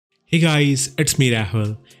Hey guys, it's me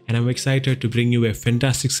Rahul and I'm excited to bring you a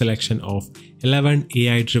fantastic selection of 11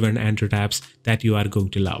 AI-driven Android apps that you are going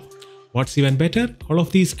to love. What's even better, all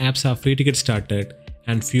of these apps are free to get started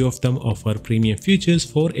and few of them offer premium features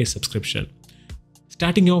for a subscription.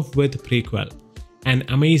 Starting off with Prequel, an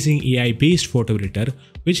amazing AI-based photo editor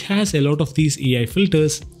which has a lot of these AI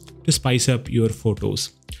filters to spice up your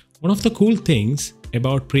photos. One of the cool things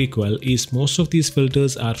about Prequel is most of these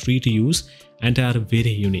filters are free to use and are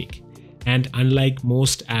very unique. And unlike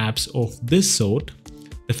most apps of this sort,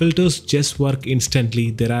 the filters just work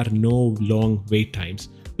instantly. There are no long wait times,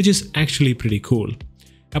 which is actually pretty cool.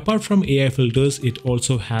 Apart from AI filters, it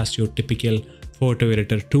also has your typical photo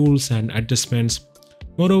editor tools and adjustments.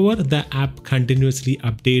 Moreover, the app continuously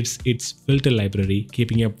updates its filter library,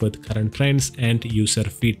 keeping up with current trends and user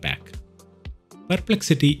feedback.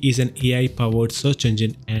 Perplexity is an AI-powered search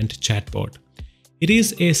engine and chatbot. It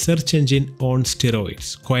is a search engine on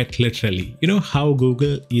steroids, quite literally. You know how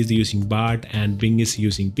Google is using Bard and Bing is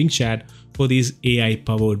using Bing Chat for these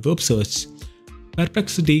AI-powered web search.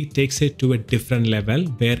 Perplexity takes it to a different level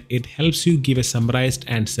where it helps you give a summarized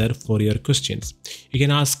answer for your questions. You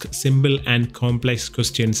can ask simple and complex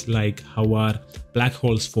questions like how are black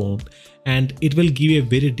holes formed, and it will give you a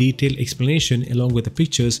very detailed explanation along with the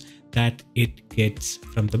pictures that it gets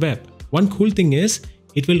from the web. One cool thing is,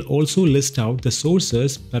 it will also list out the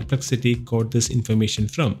sources Perplexity got this information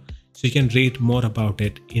from, so you can read more about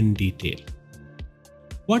it in detail.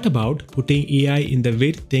 What about putting AI in the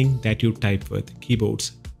very thing that you type with,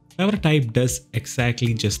 keyboards? Clevertype does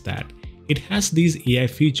exactly just that. It has these AI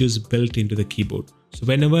features built into the keyboard, so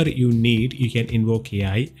whenever you need, you can invoke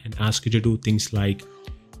AI and ask it to do things like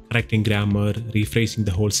correcting grammar, rephrasing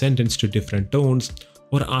the whole sentence to different tones,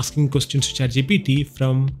 or asking questions to ChatGPT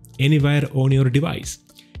from anywhere on your device.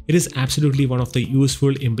 It is absolutely one of the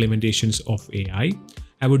useful implementations of AI.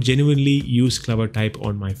 I would genuinely use Clevertype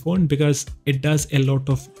on my phone because it does a lot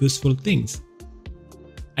of useful things.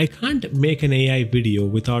 I can't make an AI video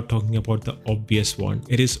without talking about the obvious one.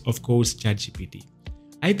 It is, of course, ChatGPT.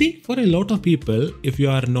 I think for a lot of people, if you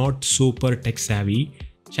are not super tech savvy,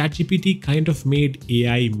 ChatGPT kind of made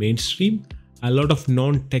AI mainstream. A lot of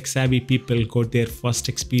non-tech savvy people got their first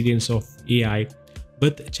experience of AI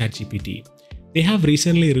with ChatGPT. They have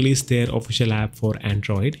recently released their official app for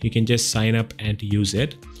Android. You can just sign up and use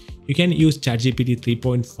it. You can use ChatGPT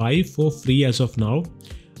 3.5 for free as of now,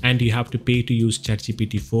 and you have to pay to use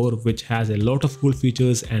ChatGPT 4, which has a lot of cool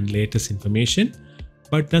features and latest information.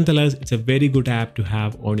 But nonetheless, it's a very good app to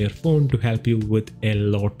have on your phone to help you with a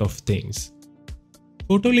lot of things.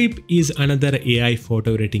 Photoleap is another AI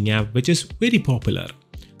photo editing app which is very popular.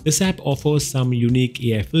 This app offers some unique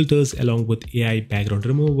AI filters along with AI background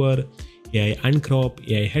remover, AI uncrop,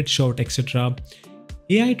 AI headshot, etc.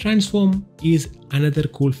 AI transform is another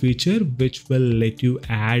cool feature which will let you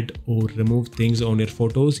add or remove things on your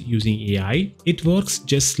photos using AI. It works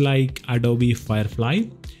just like Adobe Firefly.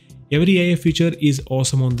 Every AI feature is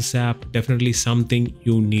awesome on this app, definitely something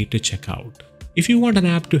you need to check out. If you want an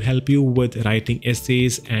app to help you with writing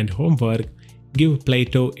essays and homework, give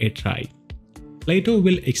Plaito a try. Plaito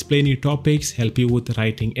will explain you topics, help you with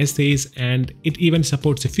writing essays, and it even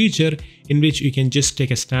supports a feature in which you can just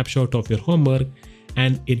take a snapshot of your homework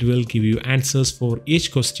and it will give you answers for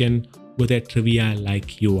each question with a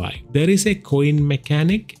trivia-like UI. There is a coin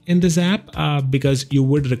mechanic in this app because you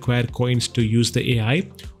would require coins to use the AI.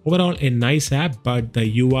 Overall, a nice app, but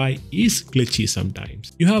the UI is glitchy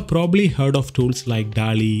sometimes. You have probably heard of tools like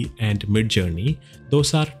DALL-E and Midjourney.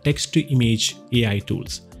 Those are text-to-image AI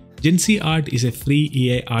tools. GenZArt is a free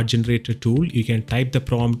AI art generator tool. You can type the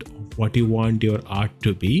prompt of what you want your art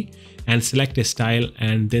to be and select a style,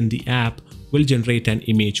 and then the app will generate an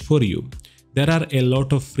image for you. There are a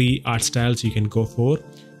lot of free art styles you can go for,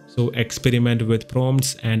 so experiment with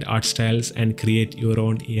prompts and art styles and create your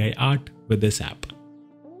own AI art with this app.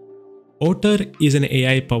 Otter is an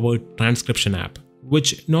AI-powered transcription app,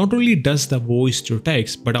 which not only does the voice to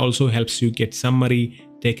text, but also helps you get summary,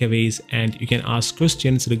 takeaways, and you can ask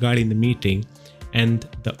questions regarding the meeting, and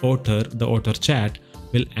the Otter chat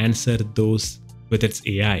will answer those with its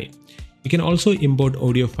AI. You can also import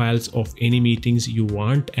audio files of any meetings you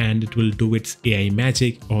want and it will do its AI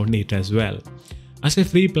magic on it as well. As a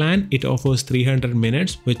free plan, it offers 300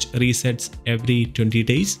 minutes which resets every 20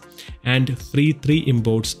 days and free 3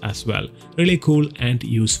 imports as well. Really cool and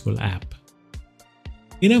useful app.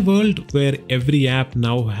 In a world where every app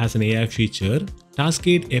now has an AI feature,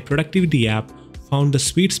 Taskade, a productivity app, found the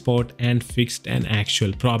sweet spot and fixed an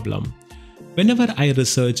actual problem. Whenever I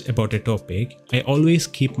research about a topic, I always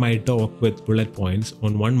keep my doc with bullet points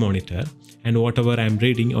on one monitor and whatever I'm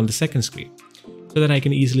reading on the second screen. so that I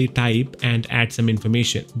can easily type and add some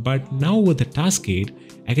information. But now with the Taskade,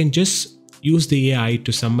 I can just use the AI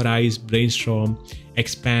to summarize, brainstorm,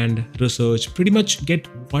 expand, research, pretty much get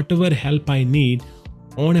whatever help I need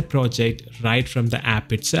on a project right from the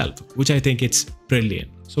app itself, which I think it's brilliant.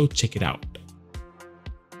 So check it out.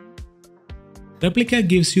 Replica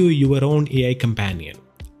gives you your own AI companion.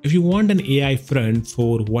 If you want an AI friend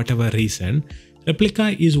for whatever reason,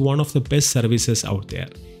 Replica is one of the best services out there.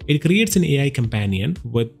 It creates an AI companion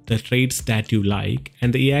with the traits that you like,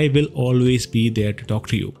 and the AI will always be there to talk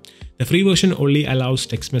to you. The free version only allows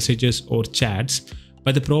text messages or chats,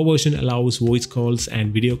 but the pro version allows voice calls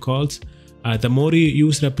and video calls. The more you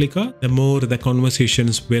use Replica, the more the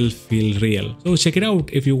conversations will feel real. So check it out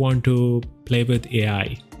if you want to play with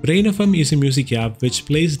AI. Brainofm is a music app which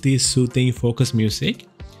plays this soothing focus music.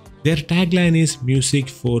 Their tagline is music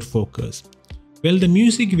for focus. Well, the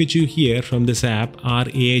music which you hear from this app are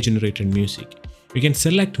AI generated music. You can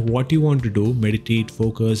select what you want to do, meditate,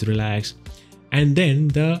 focus, relax, and then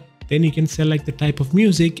you can select the type of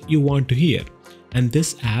music you want to hear. And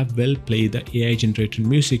this app will play the AI generated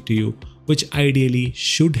music to you, which ideally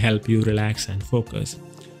should help you relax and focus.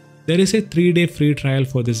 There is a 3-day free trial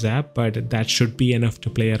for this app, but that should be enough to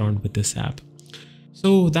play around with this app.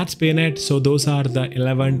 So that's been it. So those are the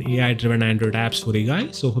 11 AI driven Android apps for you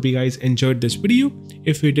guys. So hope you guys enjoyed this video.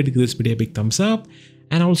 If you did, give this video a big thumbs up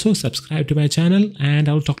and also subscribe to my channel, and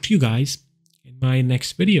I'll talk to you guys in my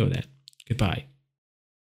next video then. Goodbye.